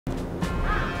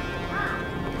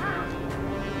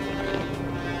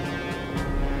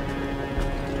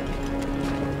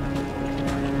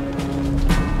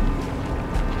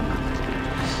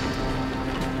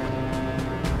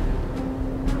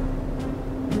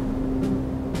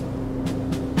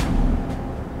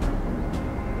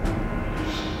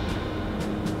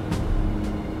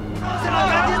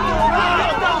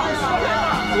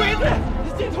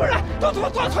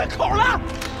口了！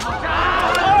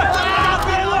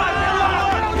别乱！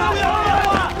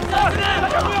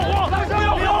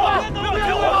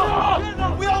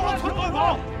不要往村口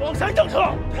跑！往山上撤！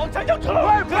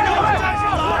快！跟着我们战士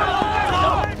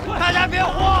走！大家别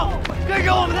慌，跟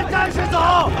着我们的战士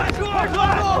走！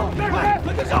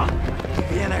快跟上！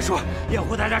给燕来说，掩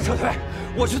护大家撤退，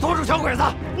我去拖住小鬼子。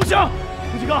不行，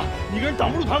胡七哥，你一个人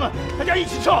挡不住他们，大家一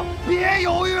起撤！别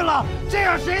犹豫了，这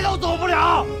样谁都走不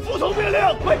了。服从命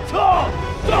令，快撤！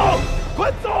走！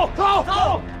快走！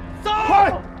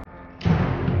快！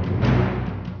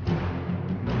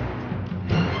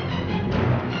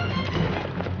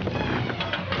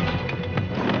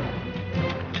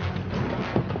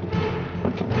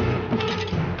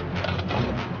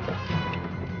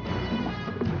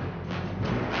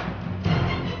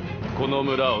この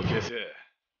村を消せ。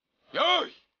よ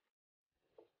い。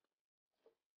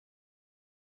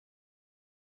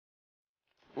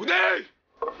腕。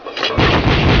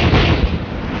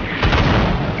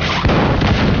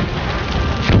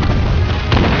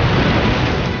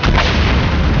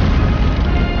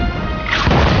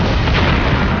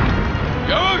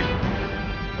よい。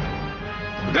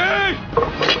腕。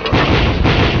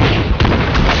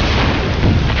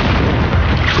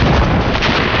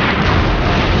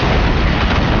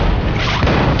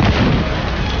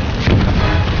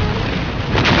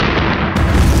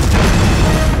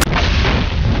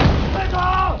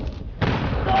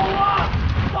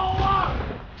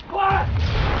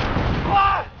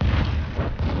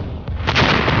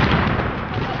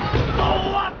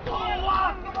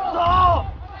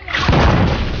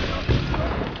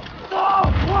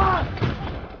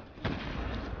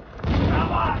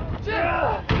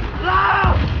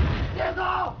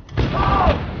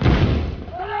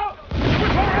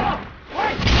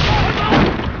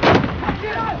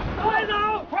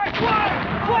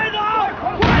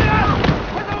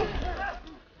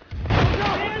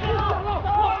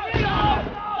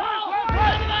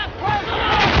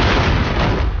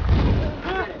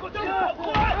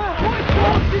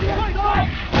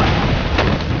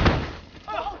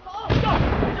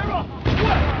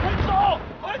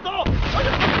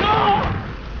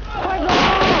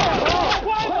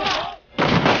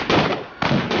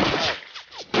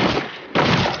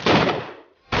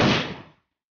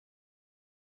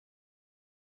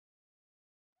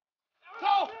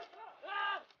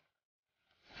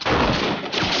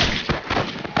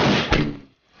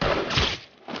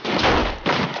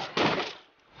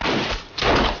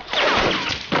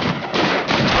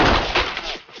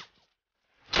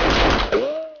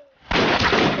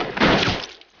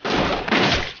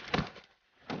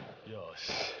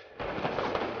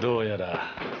どうやら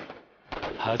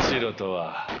八路と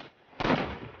は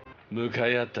向か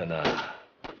い合ったな。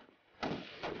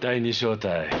第二小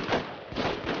隊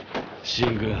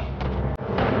進軍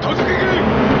突撃。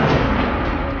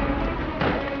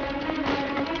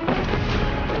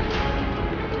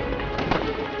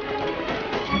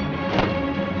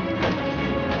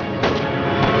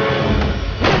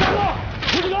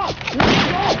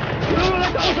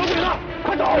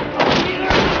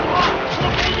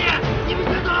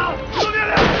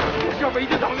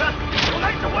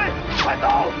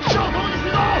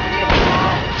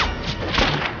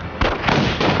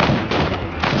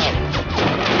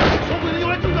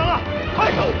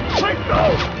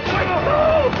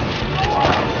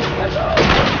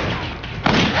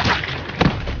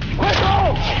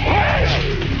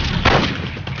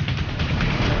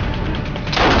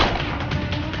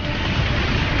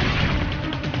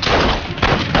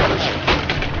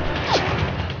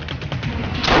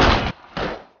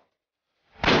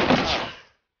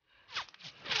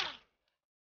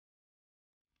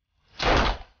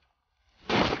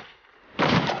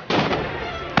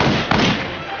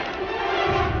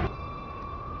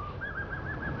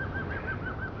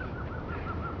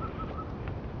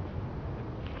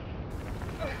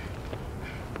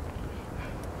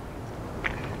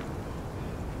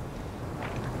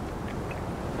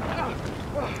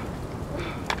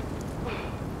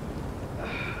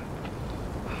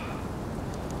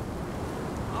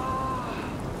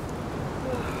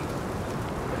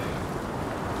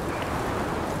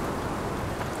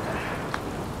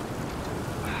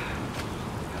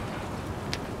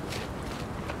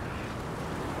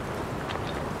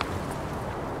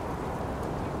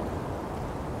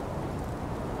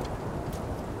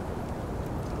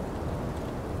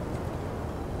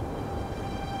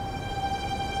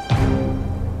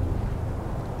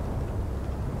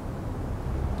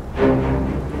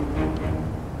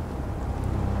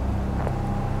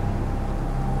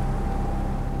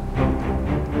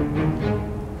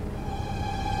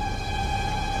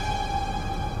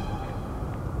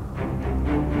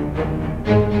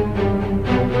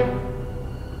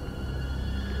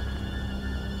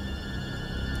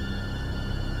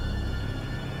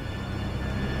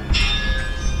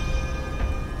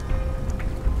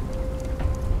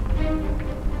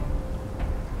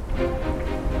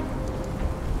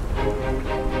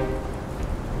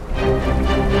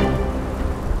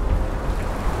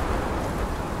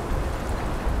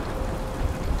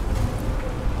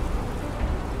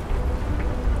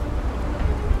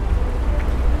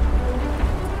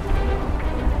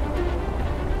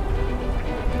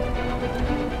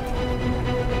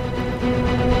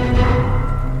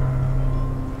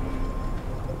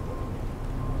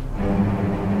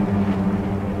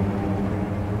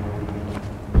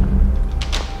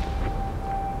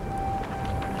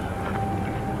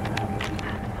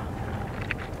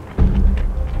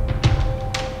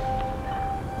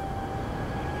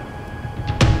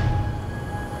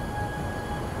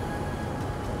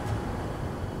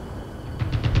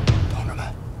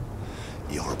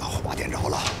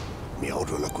瞄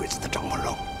准了鬼子的帐篷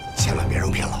扔，千万别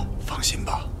扔偏了。放心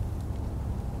吧，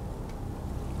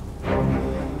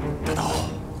大刀，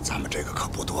咱们这个可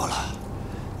不多了。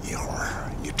一会儿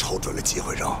你瞅准了机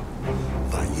会扔，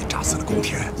万一炸死了宫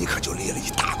田，你可就立了一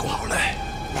大功。好嘞，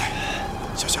来，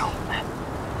小小，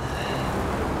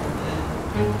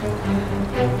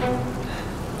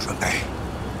准备。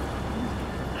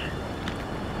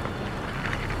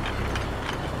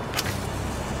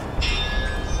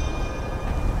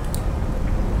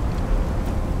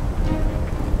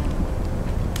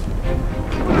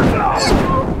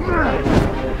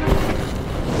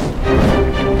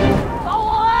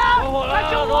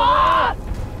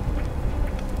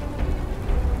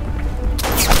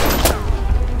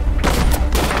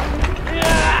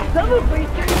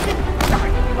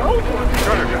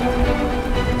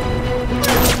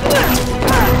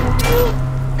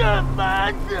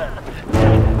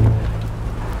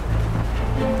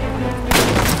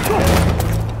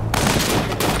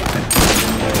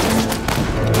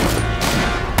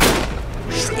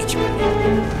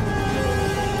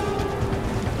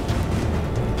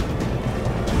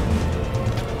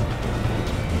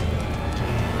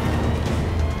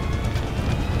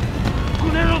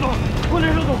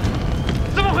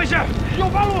 怎么回事？有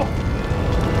八路！